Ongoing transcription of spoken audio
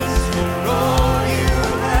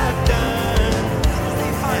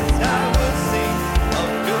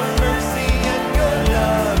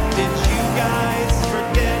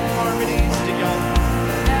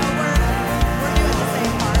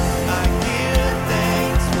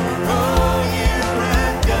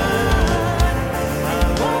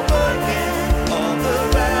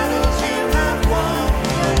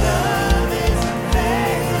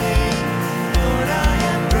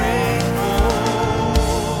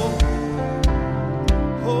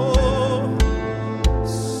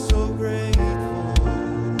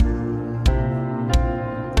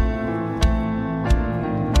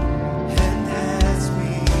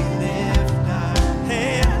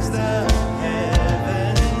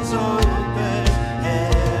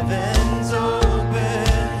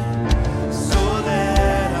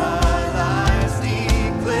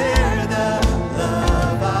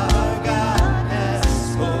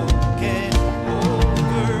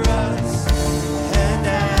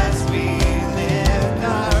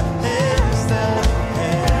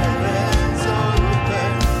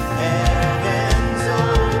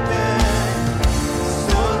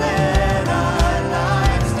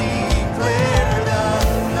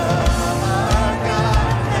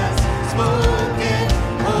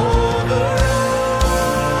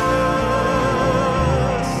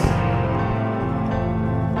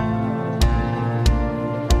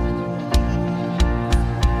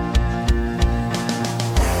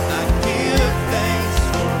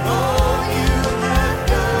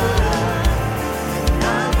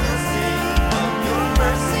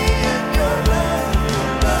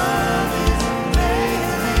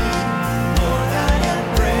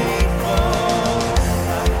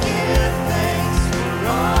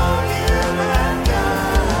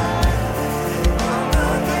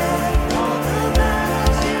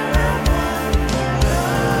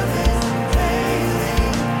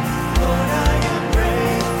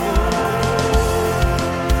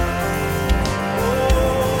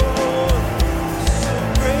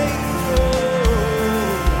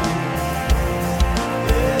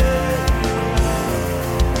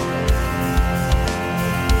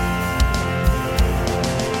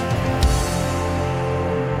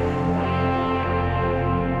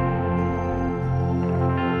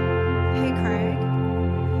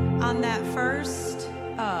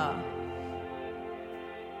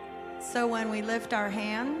So when we lift our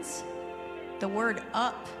hands, the word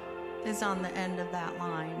up is on the end of that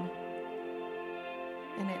line.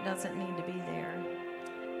 And it doesn't need to be there.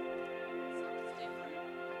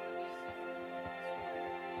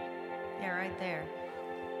 Yeah, right there.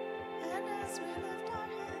 And as we lift our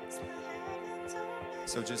hands, the heavens open.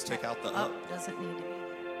 So just take out the up. Doesn't need to be there.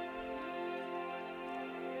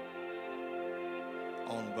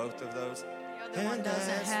 On both of those. The other one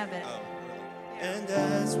doesn't have it. Oh, really? And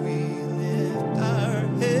as we lift our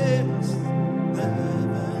heads, the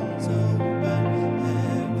heavens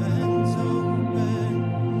open,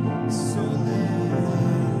 so let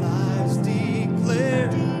our lives declare.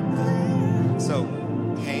 So,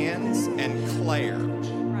 hands and Claire.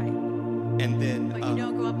 Right. And then But you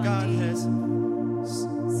don't go up on God D. has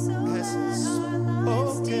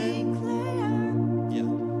spoken. Yeah.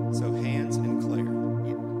 So hands and Claire.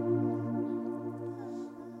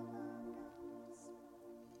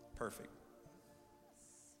 Perfect.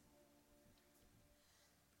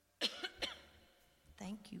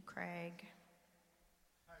 Thank you, Craig.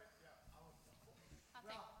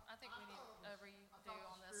 I think we need a redo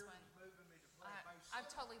on this one. I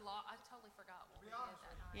totally forgot what we did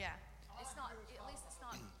that night. Yeah. It's not, at least it's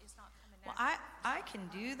not coming Well, down. I can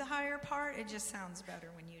do the higher part. It just sounds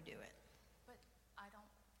better when you do it. But I don't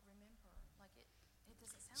remember, like it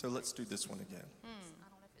doesn't sound. So let's do this one again. I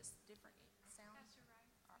don't know if it's different sound.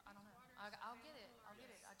 Or, I don't know. I'll get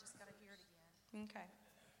it. I just got to hear it again. Okay.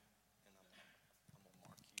 And I'm gonna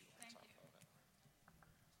mark you on top of it.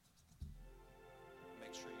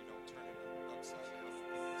 Make sure you don't turn it upside down.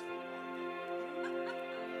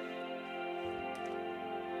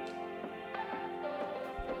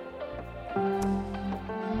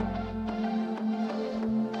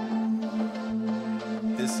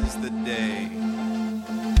 This is the day.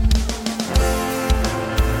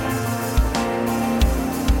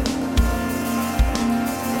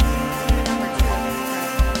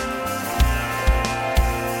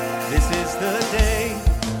 This is the day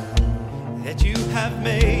that you have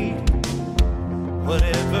made.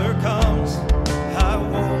 Whatever comes, I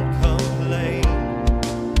won't complain.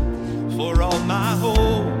 For all my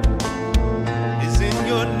hope is in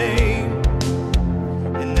your name.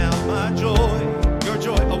 And now my joy, your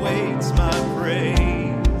joy awaits my praise.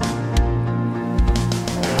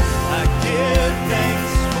 I give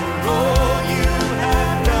thanks for all you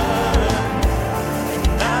have done. And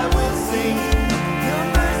I will sing your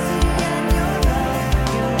mercy and your love.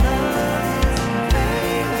 Your love is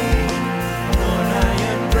unfailing. Lord, I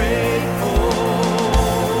am grateful.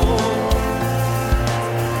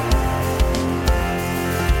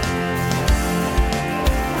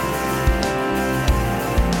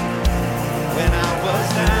 When I was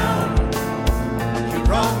down, you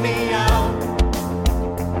brought me out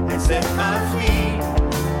and set my feet